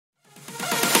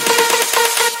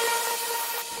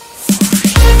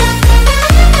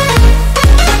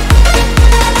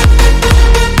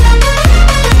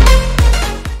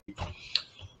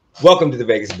Welcome to the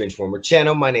Vegas Benchwarmer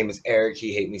channel. My name is Eric.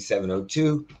 He hate me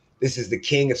 702. This is the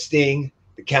King of Sting,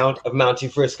 the Count of Monte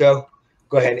Frisco.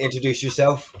 Go ahead and introduce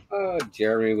yourself.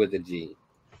 Jeremy with a G.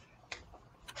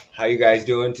 How you guys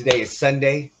doing? Today is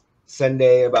Sunday.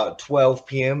 Sunday about 12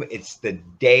 p.m. It's the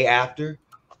day after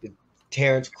the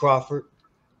Terrence Crawford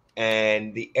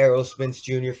and the Errol Spence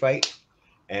Jr. fight.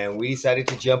 And we decided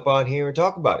to jump on here and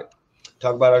talk about it.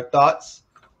 Talk about our thoughts.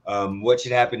 What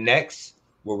should happen next?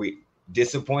 Were we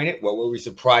disappointed? What were we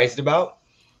surprised about?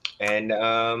 And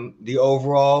our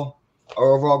overall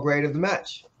grade of the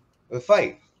match, of the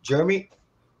fight. Jeremy,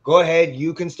 go ahead.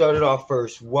 You can start it off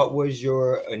first. What are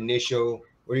your initial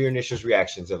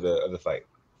reactions of the fight?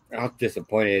 I was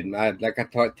disappointed. I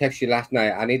texted you last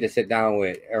night. I need to sit down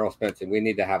with Errol Spence and we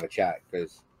need to have a chat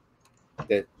because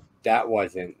that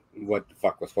wasn't what the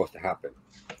fuck was supposed to happen.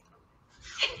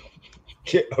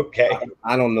 Okay.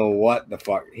 I don't know what the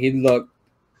fuck. He looked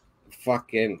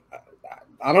fucking.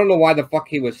 I don't know why the fuck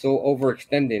he was so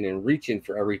overextending and reaching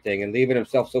for everything and leaving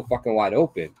himself so fucking wide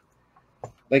open.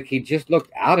 Like he just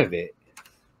looked out of it.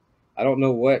 I don't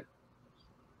know what.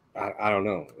 I don't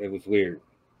know. It was weird.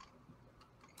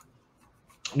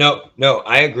 No,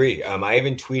 I agree. I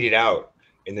even tweeted out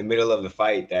in the middle of the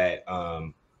fight that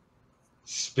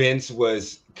Spence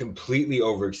was completely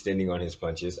overextending on his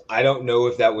punches. I don't know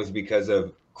if that was because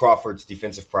of Crawford's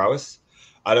defensive prowess.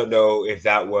 I don't know if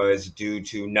that was due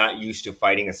to not used to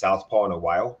fighting a southpaw in a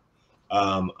while.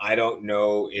 I don't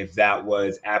know if that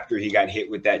was after he got hit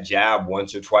with that jab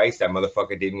once or twice. That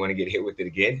motherfucker didn't want to get hit with it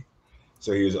again.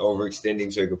 So he was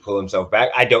overextending so he could pull himself back.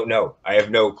 I don't know. I have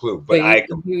no clue. But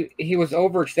he was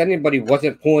overextending, but he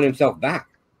wasn't pulling himself back.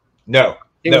 No.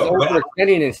 He was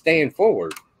overextending and staying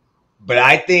forward. But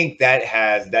I think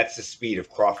that's the speed of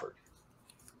Crawford.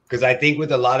 Because I think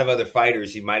with a lot of other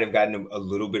fighters, he might have gotten a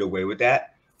little bit away with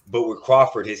that. But with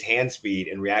Crawford, his hand speed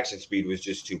and reaction speed was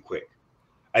just too quick.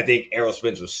 I think Errol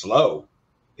Spence was slow.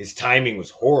 His timing was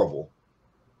horrible.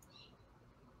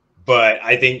 But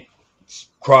I think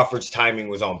Crawford's timing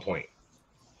was on point.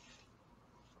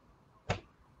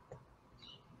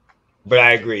 But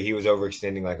I agree. He was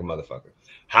overextending like a motherfucker.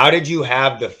 How did you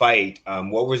have the fight?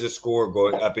 What was the score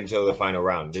going up until the final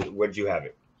round? What did you have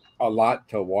it? A lot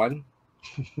to one.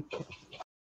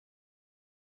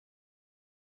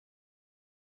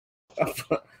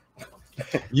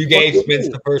 You gave Spence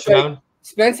the first round?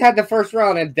 Spence had the first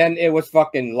round, and then it was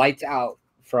fucking lights out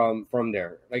from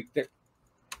there.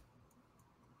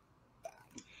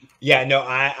 Yeah, no,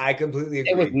 I completely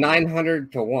agree. It was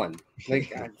 900 to 1.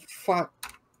 Like, fuck.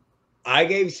 I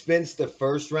gave Spence the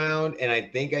first round, and I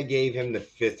think I gave him the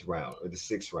 5th round or the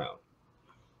 6th round.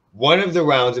 One of the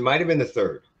rounds, it might have been the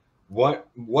 3rd.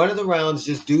 One of the rounds,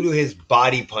 just due to his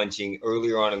body punching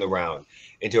earlier on in the round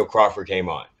until Crawford came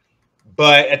on.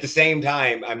 But at the same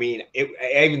time, I mean,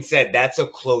 I even said that's a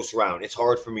close round. It's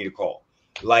hard for me to call.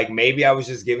 Like, maybe I was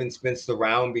just giving Spence the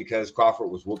round because Crawford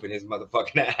was whooping his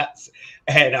motherfucking ass,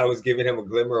 and I was giving him a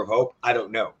glimmer of hope. I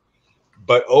don't know.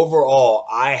 But overall,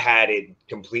 I had it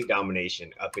complete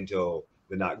domination up until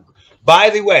the knock. By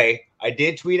the way, I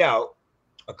did tweet out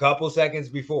a couple seconds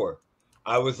before.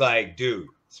 I was like, dude,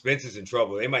 Spence is in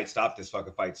trouble. They might stop this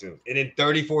fucking fight soon. And then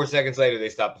 34 seconds later, they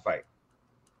stopped the fight.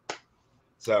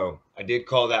 So I did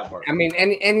call that part. I mean,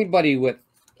 anybody with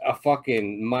a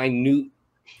fucking minute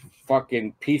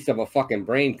fucking piece of a fucking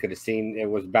brain could have seen it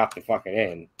was about to fucking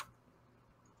end.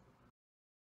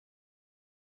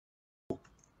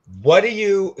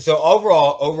 So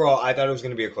overall, I thought it was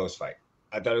going to be a close fight.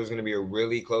 I thought it was going to be a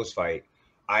really close fight.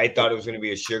 I thought it was going to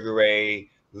be a Sugar Ray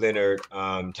Leonard,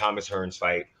 Thomas Hearns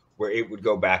fight where it would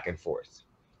go back and forth.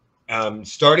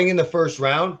 Starting in the first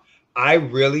round, I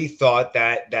really thought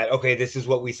that okay, this is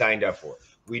what we signed up for.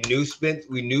 We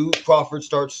knew Crawford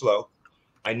starts slow.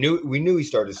 We knew he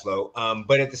started slow.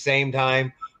 But at the same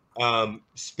time,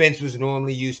 Spence was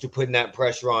normally used to putting that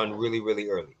pressure on really, really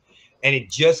early. And it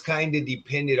just kind of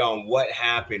depended on what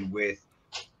happened with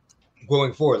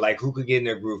going forward, like who could get in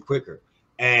their groove quicker.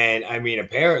 And I mean,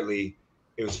 apparently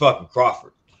it was fucking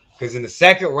Crawford. Because in the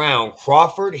second round,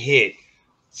 Crawford hit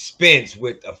Spence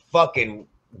with a fucking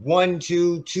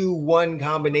 1-2-2-1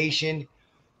 combination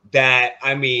that,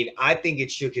 I mean, I think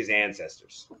it shook his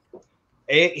ancestors.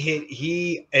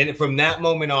 And from that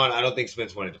moment on, I don't think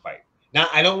Spence wanted to fight. Now,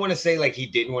 I don't want to say like he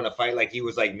didn't want to fight, like he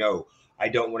was like, no, I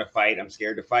don't want to fight. I'm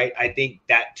scared to fight. I think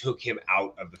that took him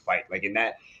out of the fight. Like in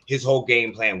that, his whole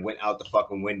game plan went out the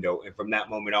fucking window. And from that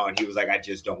moment on, he was like, I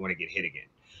just don't want to get hit again.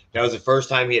 That was the first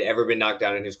time he had ever been knocked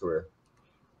down in his career.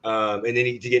 And then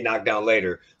to get knocked down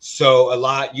later. So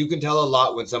you can tell a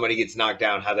lot when somebody gets knocked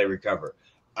down, how they recover.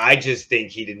 I just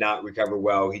think he did not recover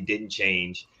well. He didn't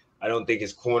change. I don't think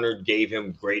his corner gave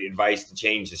him great advice to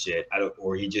change the shit.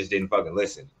 Or he just didn't fucking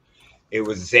listen. It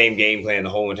was the same game plan the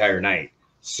whole entire night.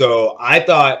 So I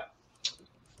thought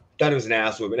it was an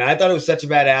ass whooping. And I thought it was such a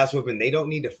bad ass whooping. They don't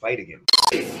need to fight again.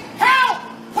 Help!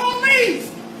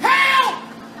 Police! Help!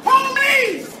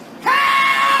 Police!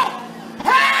 Help!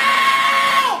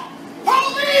 Help!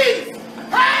 Police!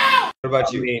 Help! What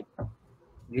about you?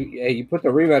 You put the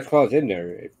rematch clause in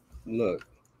there. Look,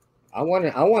 I want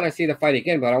to see the fight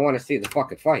again, but I want to see the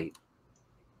fucking fight.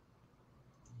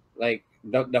 Like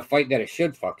the fight that it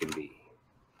should fucking be.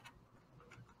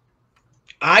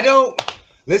 I don't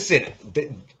listen.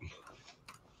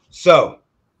 So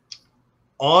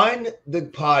on the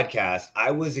podcast,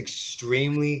 I was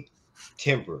extremely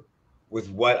tempered with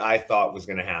what I thought was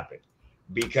going to happen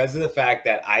because of the fact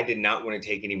that I did not want to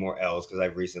take any more L's because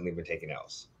I've recently been taking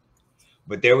L's.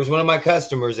 But there was one of my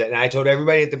customers and I told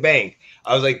everybody at the bank,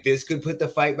 I was like, this could put the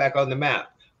fight back on the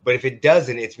map. But if it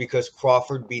doesn't, it's because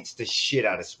Crawford beats the shit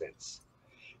out of Spence.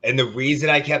 And the reason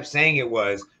I kept saying it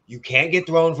was, you can't get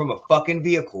thrown from a fucking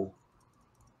vehicle,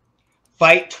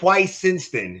 fight twice since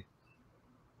then,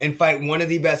 and fight one of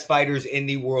the best fighters in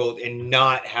the world and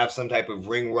not have some type of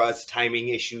ring rust, timing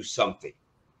issue, something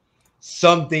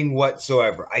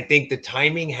whatsoever. I think the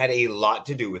timing had a lot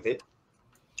to do with it.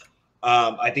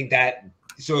 I think that,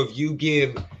 so if you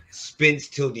give Spence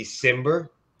till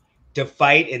December to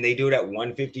fight and they do it at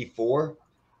 154,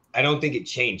 I don't think it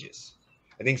changes.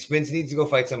 I think Spence needs to go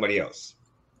fight somebody else.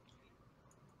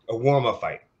 A warm-up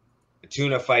fight, a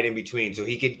tune-up fight in between, so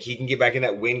he can get back in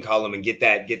that win column and get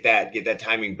that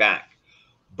timing back.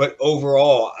 But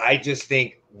overall, I just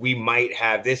think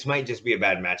this might just be a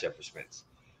bad matchup for Spence.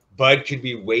 Bud could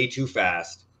be way too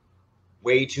fast,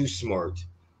 way too smart,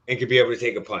 and could be able to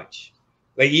take a punch.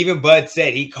 Like even Bud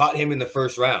said he caught him in the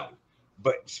first round,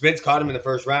 but Spence caught him in the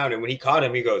first round, and when he caught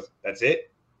him, he goes, "That's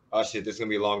it? Oh shit, this is gonna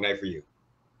be a long night for you."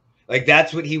 Like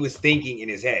that's what he was thinking in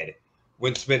his head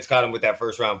when Spence caught him with that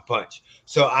first round punch.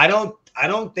 So I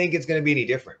don't think it's gonna be any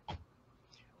different.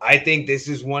 I think this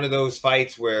is one of those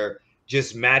fights where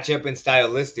just matchup and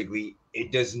stylistically,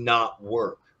 it does not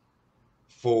work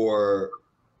for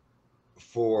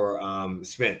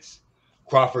Spence.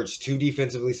 Crawford's too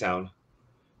defensively sound.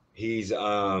 He's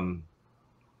way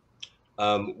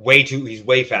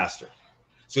faster.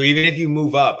 So even if you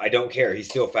move up, I don't care. He's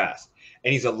still fast.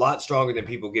 And he's a lot stronger than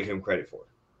people give him credit for.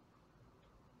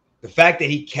 The fact that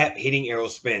he kept hitting Errol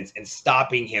Spence and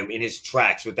stopping him in his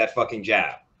tracks with that fucking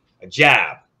jab. A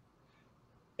jab.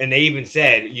 And they even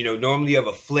said, normally you have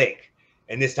a flick.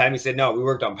 And this time he said, no, we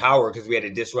worked on power because we had to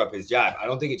disrupt his jab. I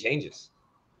don't think it changes.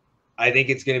 I think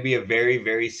it's going to be a very,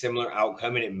 very similar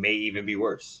outcome, and it may even be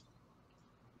worse.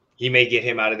 He may get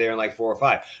him out of there in like 4 or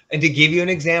 5. And to give you an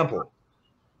example,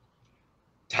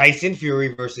 Tyson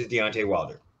Fury versus Deontay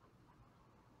Wilder.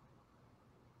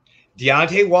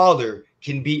 Deontay Wilder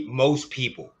can beat most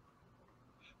people,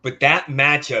 but that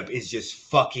matchup is just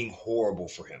fucking horrible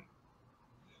for him.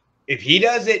 If he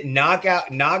doesn't knock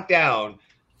down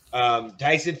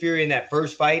Tyson Fury in that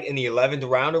first fight in the 11th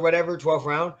round or whatever, 12th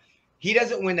round, he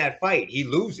doesn't win that fight. He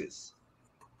loses.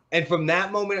 And from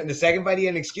that moment, in the second fight, he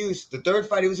had an excuse. The third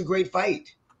fight, it was a great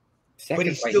fight. But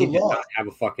he still lost. Did not have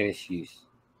a fucking excuse.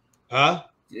 Huh?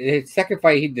 His second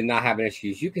fight, he did not have an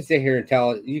excuse. You can sit here and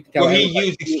tell. You can tell. Well, he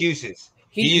used excuses.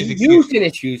 He used an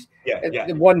excuse. Yeah.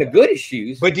 It wasn't a good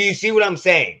excuse. But do you see what I'm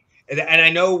saying? And I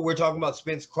know we're talking about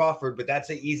Spence Crawford, but that's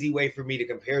an easy way for me to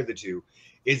compare the two.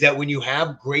 Is that when you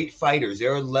have great fighters,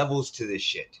 there are levels to this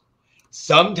shit.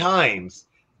 Sometimes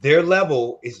their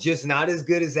level is just not as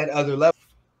good as that other level.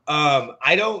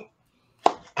 I don't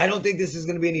think this is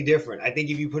going to be any different. I think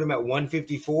if you put them at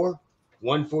 154,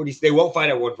 140, they won't fight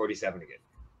at 147 again.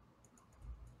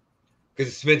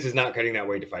 Because Spence is not cutting that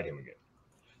weight to fight him again.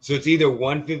 So it's either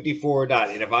 154 or not.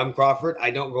 And if I'm Crawford, I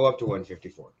don't go up to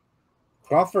 154.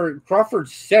 Crawford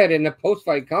said in the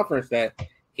post-fight conference that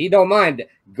he don't mind.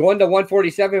 Going to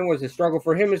 147 was a struggle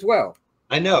for him as well.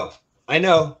 I know.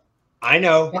 Now,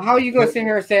 how are you going to sit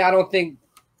here and say, I don't think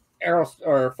Errol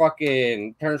or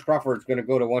fucking Terrence Crawford's going to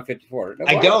go to 154? No,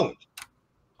 I don't.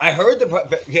 I heard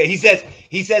he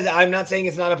says, I'm not saying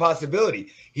it's not a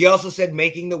possibility. He also said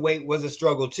making the weight was a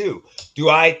struggle too. Do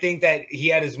I think that he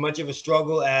had as much of a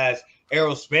struggle as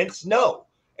Errol Spence? No.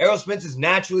 Errol Spence is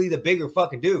naturally the bigger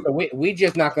fucking dude. So we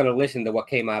just not going to listen to what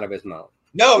came out of his mouth.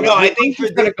 No, I think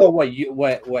we're going to go what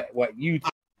you.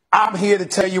 I'm here to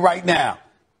tell you right now,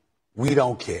 we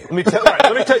don't care. Let me tell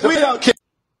you, we don't care.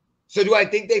 So do I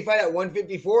think they fight at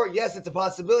 154? Yes, it's a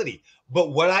possibility.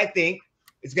 But what I think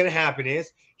is going to happen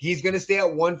is he's going to stay at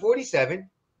 147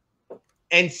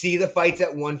 and see the fights at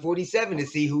 147 to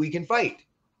see who he can fight.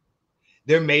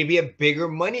 there may be a bigger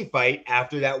money fight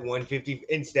after that 150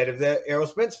 instead of the Errol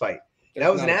Spence fight.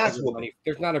 That was an ass whooping.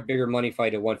 There's not a bigger money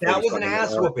fight at 147. That was an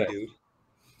ass whooping,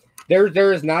 dude.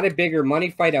 There is not a bigger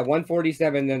money fight at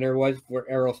 147 than there was for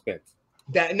Errol Spence.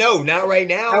 No, not right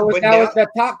now. That was now, the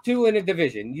top two in the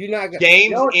division. You not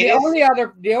James.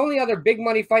 The only other big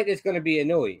money fight is going to be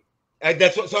Inoue.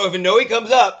 That's what. So if Inoue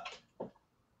comes up,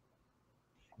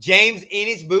 James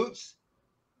Ennis Boots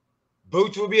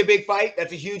will be a big fight.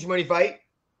 That's a huge money fight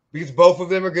because both of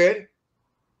them are good.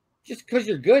 Just because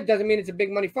you're good doesn't mean it's a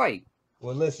big money fight.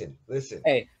 Well, listen.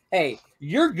 Hey,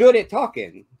 you're good at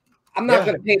talking. I'm not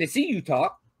going to pay to see you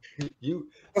talk.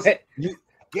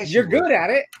 Yes, you're good at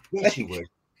it. Yes, you would.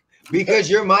 Because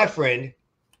you're my friend,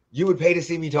 you would pay to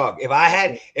see me talk. If I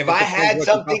had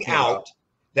something out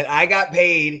that I got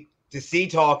paid to see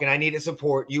talk and I needed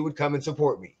support, you would come and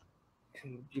support me.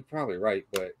 You're probably right,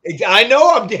 but I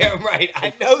know I'm damn right.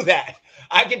 I know that.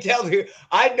 I can tell you.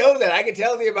 I know that. I can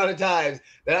tell the amount of times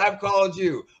that I've called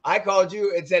you. I called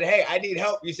you and said, "Hey, I need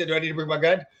help." You said, "Do I need to bring my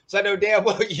gun?" So I know damn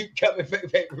well you come and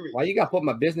pay for me. Why you got to put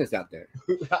my business out there?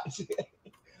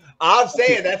 I'm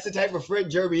saying that's the type of friend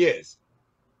Jeremy is.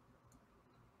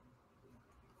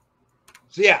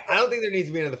 So yeah, I don't think there needs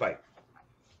to be another fight.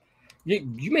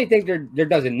 You may think there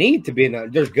doesn't need to be another.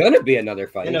 There's going to be another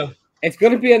fight. You know, it's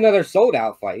going to be another sold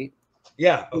out fight.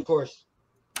 Yeah, of course.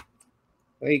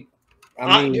 Like,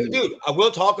 I mean, dude, I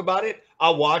will talk about it.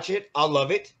 I'll watch it. I'll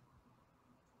love it.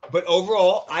 But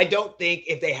overall, I don't think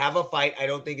if they have a fight, I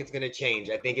don't think it's going to change.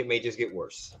 I think it may just get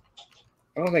worse.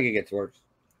 I don't think it gets worse.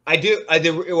 I do.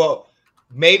 Well,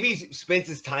 maybe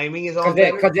Spence's timing is off.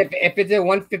 Because if it's at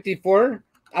 154,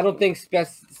 I don't think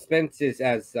Spence is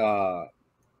as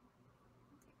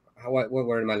what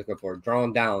word am I looking for?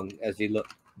 Drawn down as he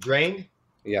looked. Drained?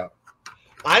 Yeah.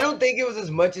 I don't think it was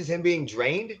as much as him being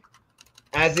drained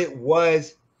as it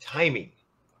was timing.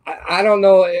 I don't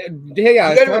know.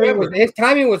 Yeah, his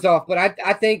timing was off, but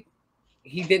I think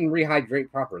he didn't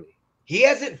rehydrate properly. He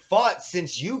hasn't fought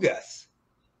since Ugas.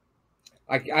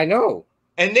 I know.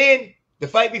 And then the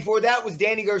fight before that was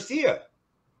Danny Garcia.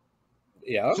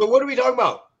 Yeah. So what are we talking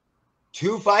about?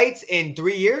 2 fights in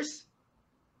 3 years?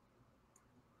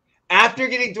 After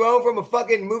getting thrown from a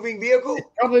fucking moving vehicle? It's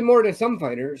probably more than some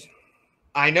fighters.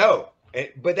 I know.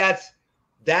 But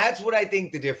that's what I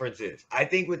think the difference is. I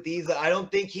think with these, I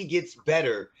don't think he gets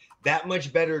that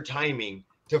much better timing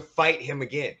to fight him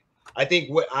again. I think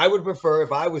what I would prefer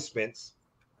if I was Spence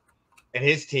and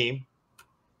his team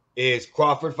is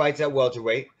Crawford fights at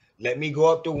welterweight. Let me go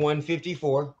up to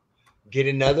 154, get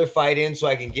another fight in so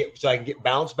I can get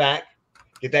bounce back,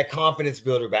 get that confidence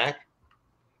builder back.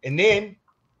 And then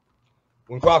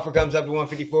when Crawford comes up to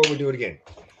 154, we'll do it again.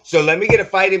 So let me get a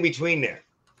fight in between there.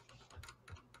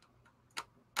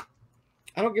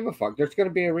 I don't give a fuck. There's going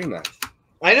to be a rematch.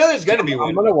 I know there's going to be one.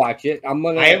 I'm going to watch it. I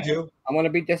am too. I'm going to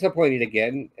be disappointed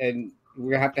again, and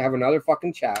we're going to have another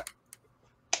fucking chat.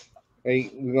 We're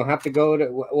going to have to go to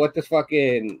what does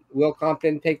fucking Will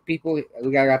Compton take people?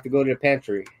 We got to have to go to the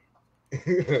pantry.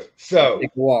 So take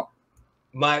a walk.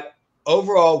 My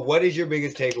overall, what is your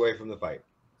biggest takeaway from the fight?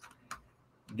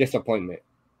 Disappointment.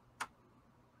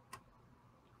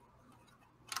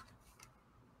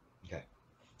 Okay.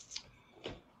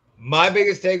 My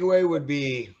biggest takeaway would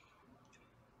be,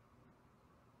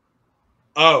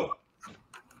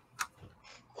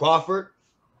 Crawford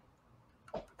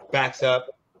backs up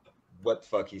what the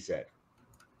fuck he said.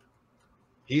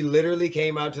 He literally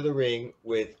came out to the ring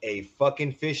with a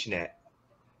fucking fish net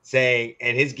saying,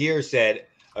 and his gear said,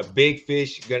 a big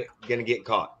fish gonna get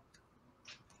caught.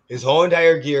 His whole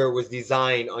entire gear was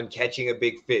designed on catching a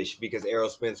big fish because Errol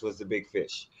Spence was the big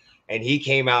fish. And he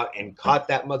came out and caught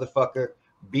that motherfucker,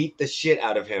 beat the shit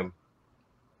out of him,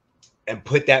 and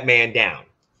put that man down.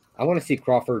 I want to see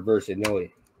Crawford versus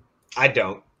Inoue. I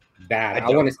don't. Bad. I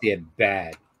want to see it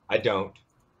bad. I don't.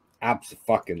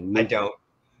 Absolutely. I don't.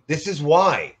 This is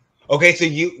why. Okay, so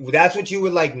that's what you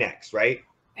would like next, right?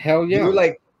 Hell yeah. You would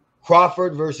like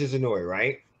Crawford versus Inoue,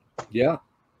 right? Yeah.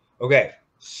 Okay,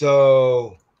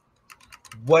 so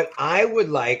what I would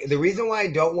like, the reason why I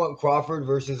don't want Crawford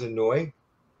versus Inoue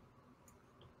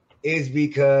is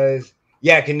because,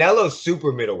 Canelo's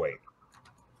super middleweight.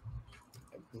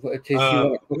 Like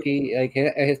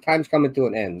his time's coming to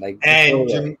an end.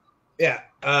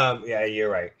 You're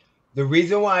right. The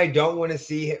reason why I don't want to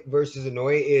see him versus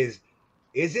Inoue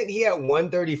isn't he at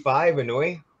 135,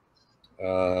 Inoue?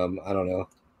 I don't know.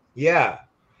 Yeah.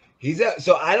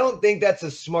 So I don't think that's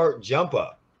a smart jump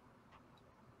up.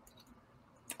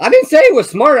 I didn't say it was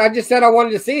smart. I just said I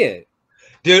wanted to see it.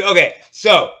 Dude, okay.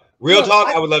 So, real talk,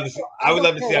 I would love to see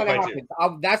that fight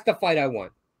too. That's the fight I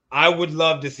want. I would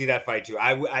love to see that fight too.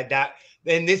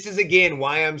 And this is again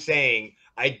why I'm saying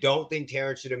I don't think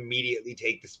Terrence should immediately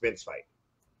take the Spence fight,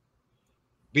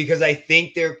 because I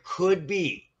think there could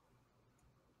be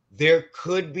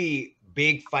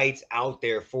big fights out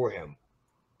there for him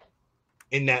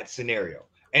in that scenario.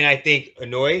 And I think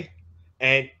Hanoi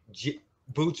and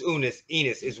Boots Enos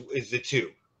is the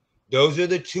two. Those are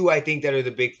the two I think that are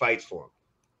the big fights for him.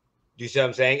 Do you see what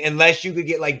I'm saying? Unless you could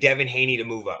get like Devin Haney to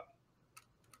move up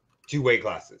 2 weight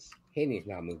classes. Haney's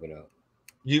not moving up.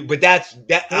 But that's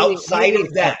outside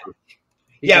of that.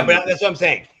 Yeah, but that's what I'm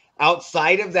saying.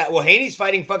 Outside of that, well, Haney's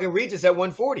fighting fucking Regis at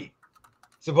 140,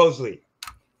 supposedly.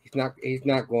 He's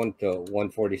not going to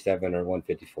 147 or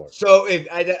 154. So if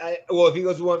he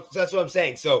goes to one, that's what I'm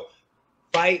saying. So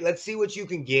fight, let's see what you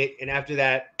can get, and after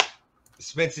that,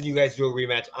 Spence and you guys do a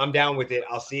rematch. I'm down with it.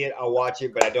 I'll see it. I'll watch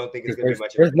it, but I don't think it's going to be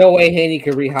much. There's no way Haney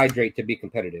could rehydrate to be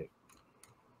competitive,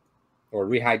 or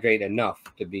rehydrate enough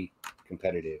to be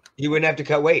competitive. He wouldn't have to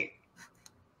cut weight.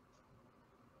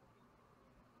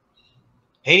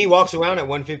 Haney walks around at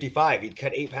 155. He'd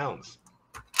cut 8 pounds.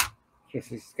 Yes,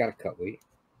 he's got to cut weight.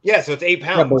 Yeah, so it's 8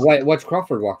 pounds. Yeah, but what's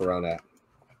Crawford walk around at?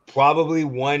 Probably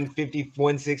 150,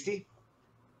 160.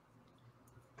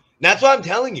 That's what I'm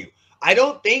telling you. I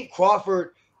don't think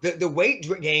Crawford, the weight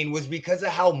gain was because of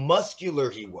how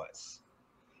muscular he was.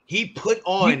 He put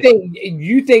on.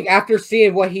 You think after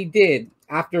seeing what he did,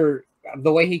 after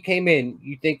the way he came in,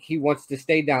 you think he wants to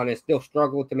stay down and still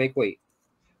struggle to make weight?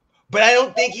 But I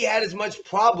don't think he had as much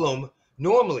problem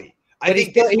normally. But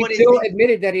he still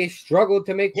admitted that he struggled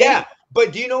to make weight. Yeah,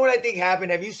 but do you know what I think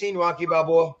happened? Have you seen Rocky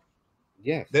Balboa?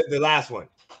 Yes. The last one.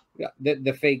 Yeah,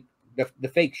 the fake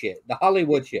shit, the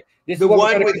Hollywood shit. This the is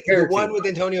what one with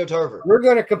Antonio Tarver. We're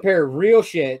gonna compare real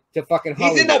shit to fucking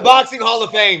Hollywood. He's in the Boxing Hall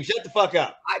of Fame. Shut the fuck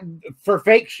up. For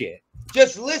fake shit.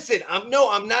 Just listen. I'm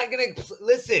not gonna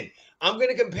listen. I'm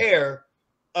gonna compare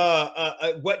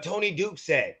what Tony Duke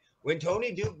said. When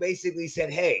Tony Duke basically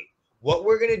said, hey, what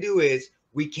we're gonna do is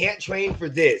we can't train for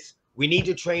this. We need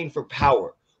to train for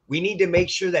power. We need to make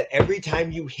sure that every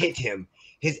time you hit him,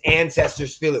 his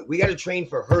ancestors feel it. We got to train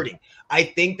for hurting. I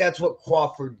think that's what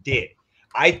Crawford did.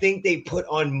 I think they put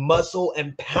on muscle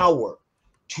and power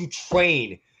to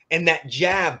train, and that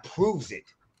jab proves it.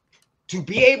 To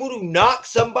be able to knock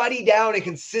somebody down and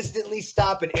consistently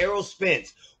stop an Errol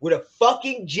Spence with a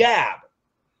fucking jab,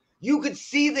 you could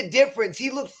see the difference.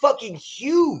 He looked fucking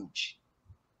huge.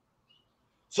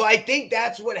 So I think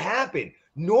that's what happened.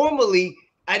 Normally,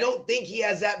 I don't think he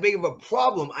has that big of a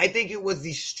problem. I think it was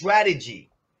the strategy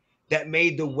that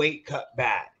made the weight cut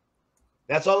bad.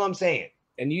 That's all I'm saying.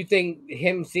 And you think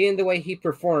him seeing the way he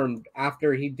performed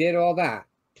after he did all that,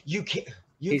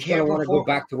 he's gonna want to go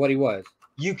back to what he was.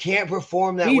 You can't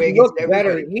perform that way against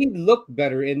everybody. He looked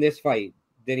better in this fight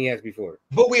than he has before.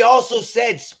 But we also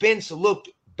said Spence looked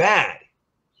bad.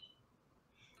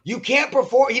 You can't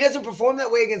perform. He doesn't perform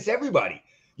that way against everybody.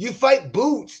 You fight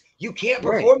Boots. You can't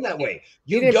perform that way.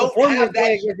 You don't have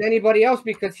that against anybody else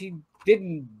because he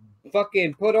didn't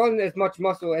fucking put on as much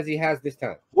muscle as he has this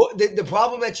time. Well, the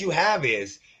problem that you have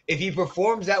is if he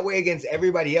performs that way against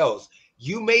everybody else,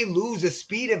 you may lose a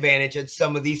speed advantage at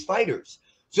some of these fighters.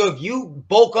 So if you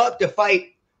bulk up to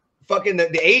fight fucking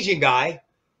the Asian guy,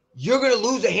 you're going to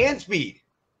lose a hand speed.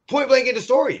 Point blank in the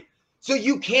story. So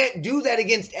you can't do that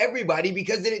against everybody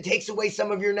because then it takes away some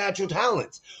of your natural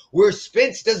talents. Where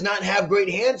Spence does not have great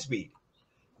hand speed.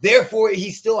 Therefore,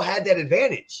 he still had that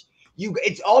advantage.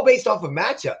 It's all based off of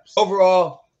matchups.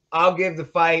 Overall, I'll give the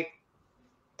fight.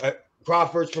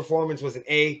 Crawford's performance was an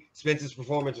A. Spence's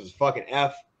performance was a fucking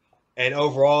F. And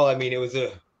overall, I mean, it was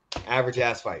a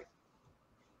average-ass fight.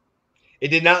 It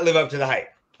did not live up to the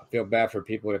hype. I feel bad for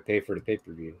people that pay for the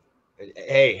pay-per-view.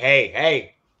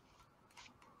 Hey.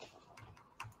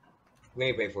 We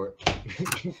ain't pay for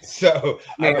it. So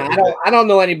I don't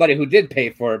know anybody who did pay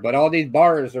for it, but all these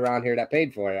bars around here that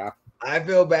paid for it. I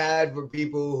feel bad for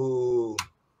people who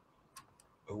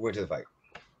went to the fight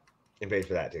and paid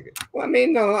for that ticket. Well, I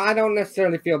mean, no, I don't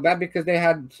necessarily feel bad because they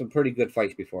had some pretty good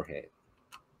fights beforehand.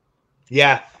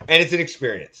 Yeah, and it's an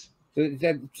experience. So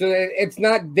it's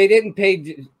not, they didn't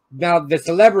pay. Now, the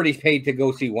celebrities paid to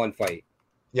go see one fight.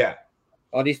 Yeah.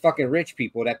 All these fucking rich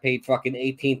people that paid fucking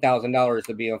 $18,000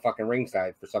 to be on fucking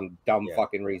ringside for some dumb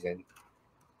fucking reason.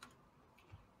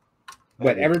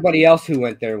 But everybody else who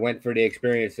went there went for the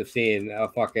experience of seeing a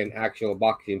fucking actual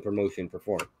boxing promotion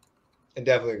perform. I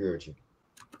definitely agree with you.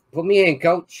 Put me in,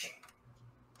 coach.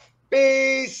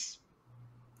 Peace.